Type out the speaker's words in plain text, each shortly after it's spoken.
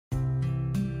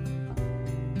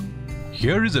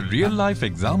Here is a real-life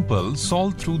example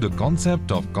solved through the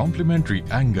concept of complementary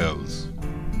angles.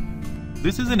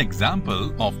 This is an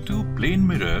example of two plane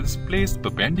mirrors placed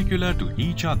perpendicular to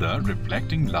each other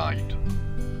reflecting light.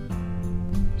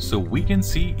 So we can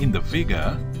see in the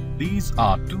figure, these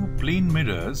are two plane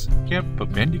mirrors kept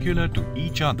perpendicular to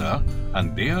each other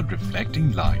and they are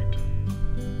reflecting light.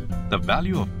 The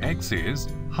value of x is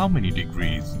how many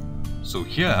degrees? So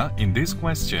here in this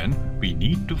question, we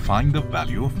need to find the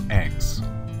value of x.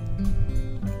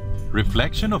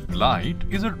 Reflection of light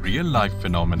is a real-life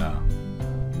phenomena.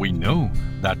 We know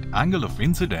that angle of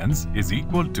incidence is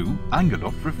equal to angle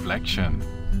of reflection.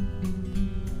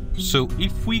 So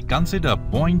if we consider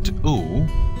point O,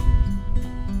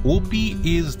 OP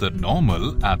is the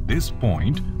normal at this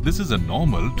point. This is a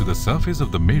normal to the surface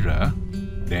of the mirror.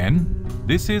 Then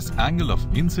this is angle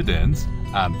of incidence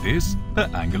and this the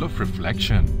angle of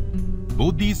reflection.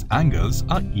 Both these angles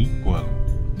are equal.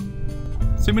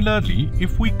 Similarly,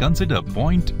 if we consider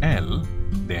point L,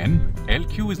 then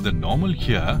LQ is the normal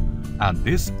here and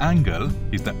this angle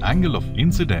is the angle of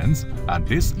incidence and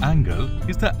this angle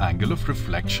is the angle of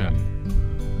reflection.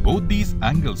 Both these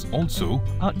angles also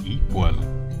are equal.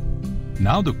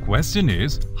 Now the question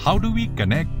is, how do we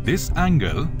connect this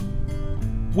angle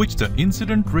which the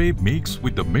incident ray makes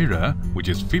with the mirror, which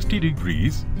is 50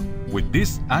 degrees, with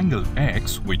this angle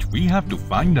x which we have to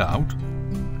find out,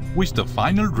 which the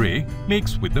final ray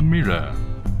makes with the mirror.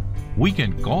 We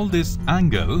can call this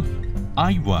angle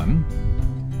I1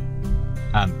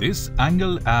 and this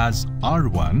angle as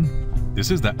R1.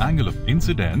 This is the angle of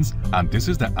incidence and this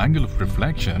is the angle of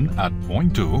reflection at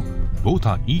point O. Both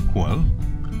are equal.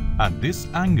 And this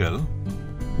angle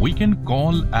we can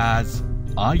call as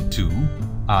I2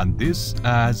 and this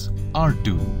as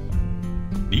R2.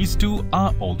 These two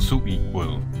are also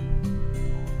equal.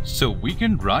 So we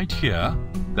can write here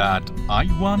that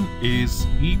I1 is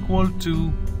equal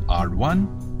to R1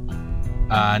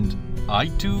 and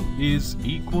I2 is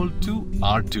equal to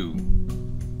R2.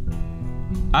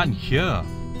 And here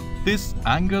this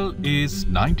angle is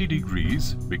 90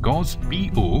 degrees because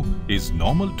PO is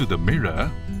normal to the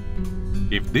mirror.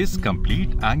 If this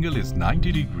complete angle is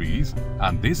 90 degrees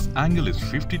and this angle is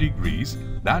 50 degrees,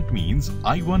 that means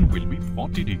I1 will be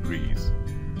 40 degrees.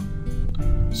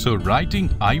 So writing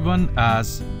I1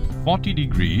 as 40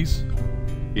 degrees,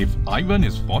 if I1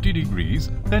 is 40 degrees,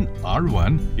 then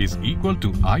R1 is equal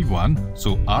to I1,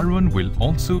 so R1 will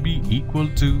also be equal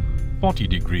to 40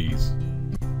 degrees.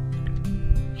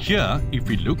 Here, if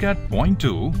we look at point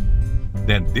O,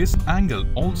 then this angle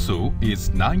also is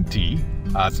 90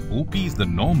 as OP is the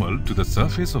normal to the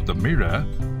surface of the mirror,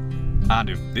 and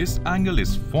if this angle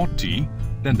is 40,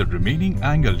 then the remaining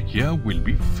angle here will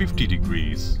be 50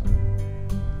 degrees.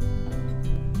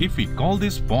 If we call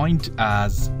this point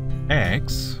as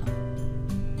X,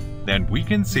 then we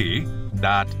can say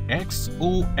that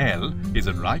XOL is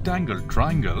a right-angled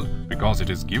triangle because it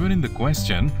is given in the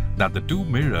question that the two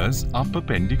mirrors are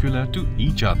perpendicular to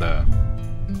each other.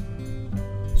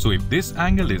 So if this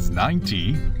angle is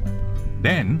 90,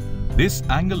 then this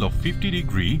angle of 50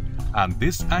 degree and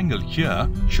this angle here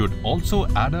should also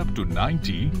add up to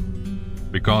 90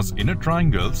 because in a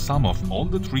triangle sum of all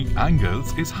the three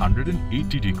angles is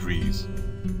 180 degrees.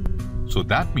 So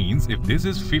that means if this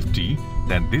is 50,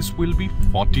 then this will be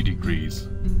 40 degrees.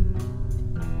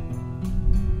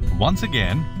 Once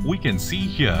again, we can see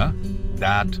here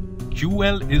that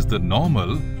QL is the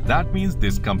normal. That means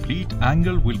this complete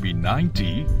angle will be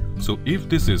 90. So if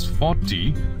this is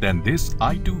 40, then this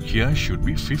I2 here should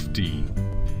be 50.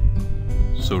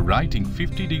 So writing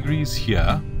 50 degrees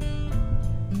here,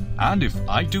 and if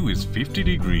I2 is 50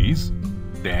 degrees,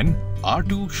 then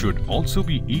R2 should also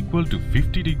be equal to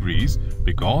 50 degrees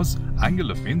because angle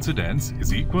of incidence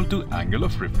is equal to angle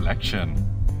of reflection.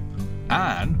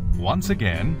 And once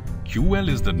again, QL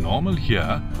is the normal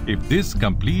here. If this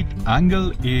complete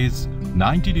angle is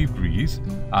 90 degrees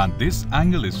and this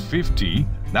angle is 50,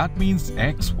 that means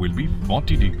X will be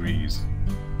 40 degrees.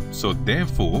 So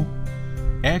therefore,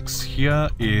 X here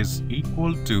is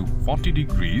equal to 40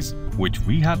 degrees, which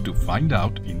we had to find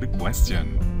out in the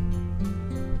question.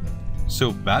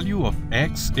 So value of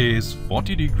X is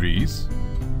 40 degrees.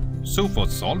 So for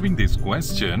solving this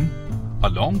question,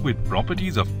 along with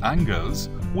properties of angles,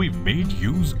 we've made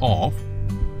use of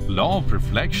law of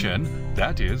reflection,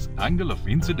 that is, angle of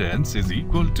incidence is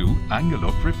equal to angle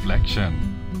of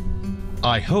reflection.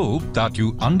 I hope that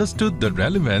you understood the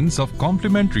relevance of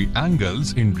complementary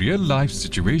angles in real-life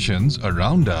situations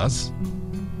around us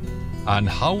and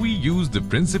how we use the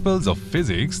principles of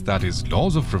physics, that is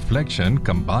laws of reflection,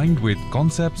 combined with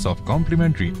concepts of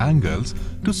complementary angles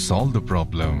to solve the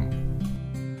problem.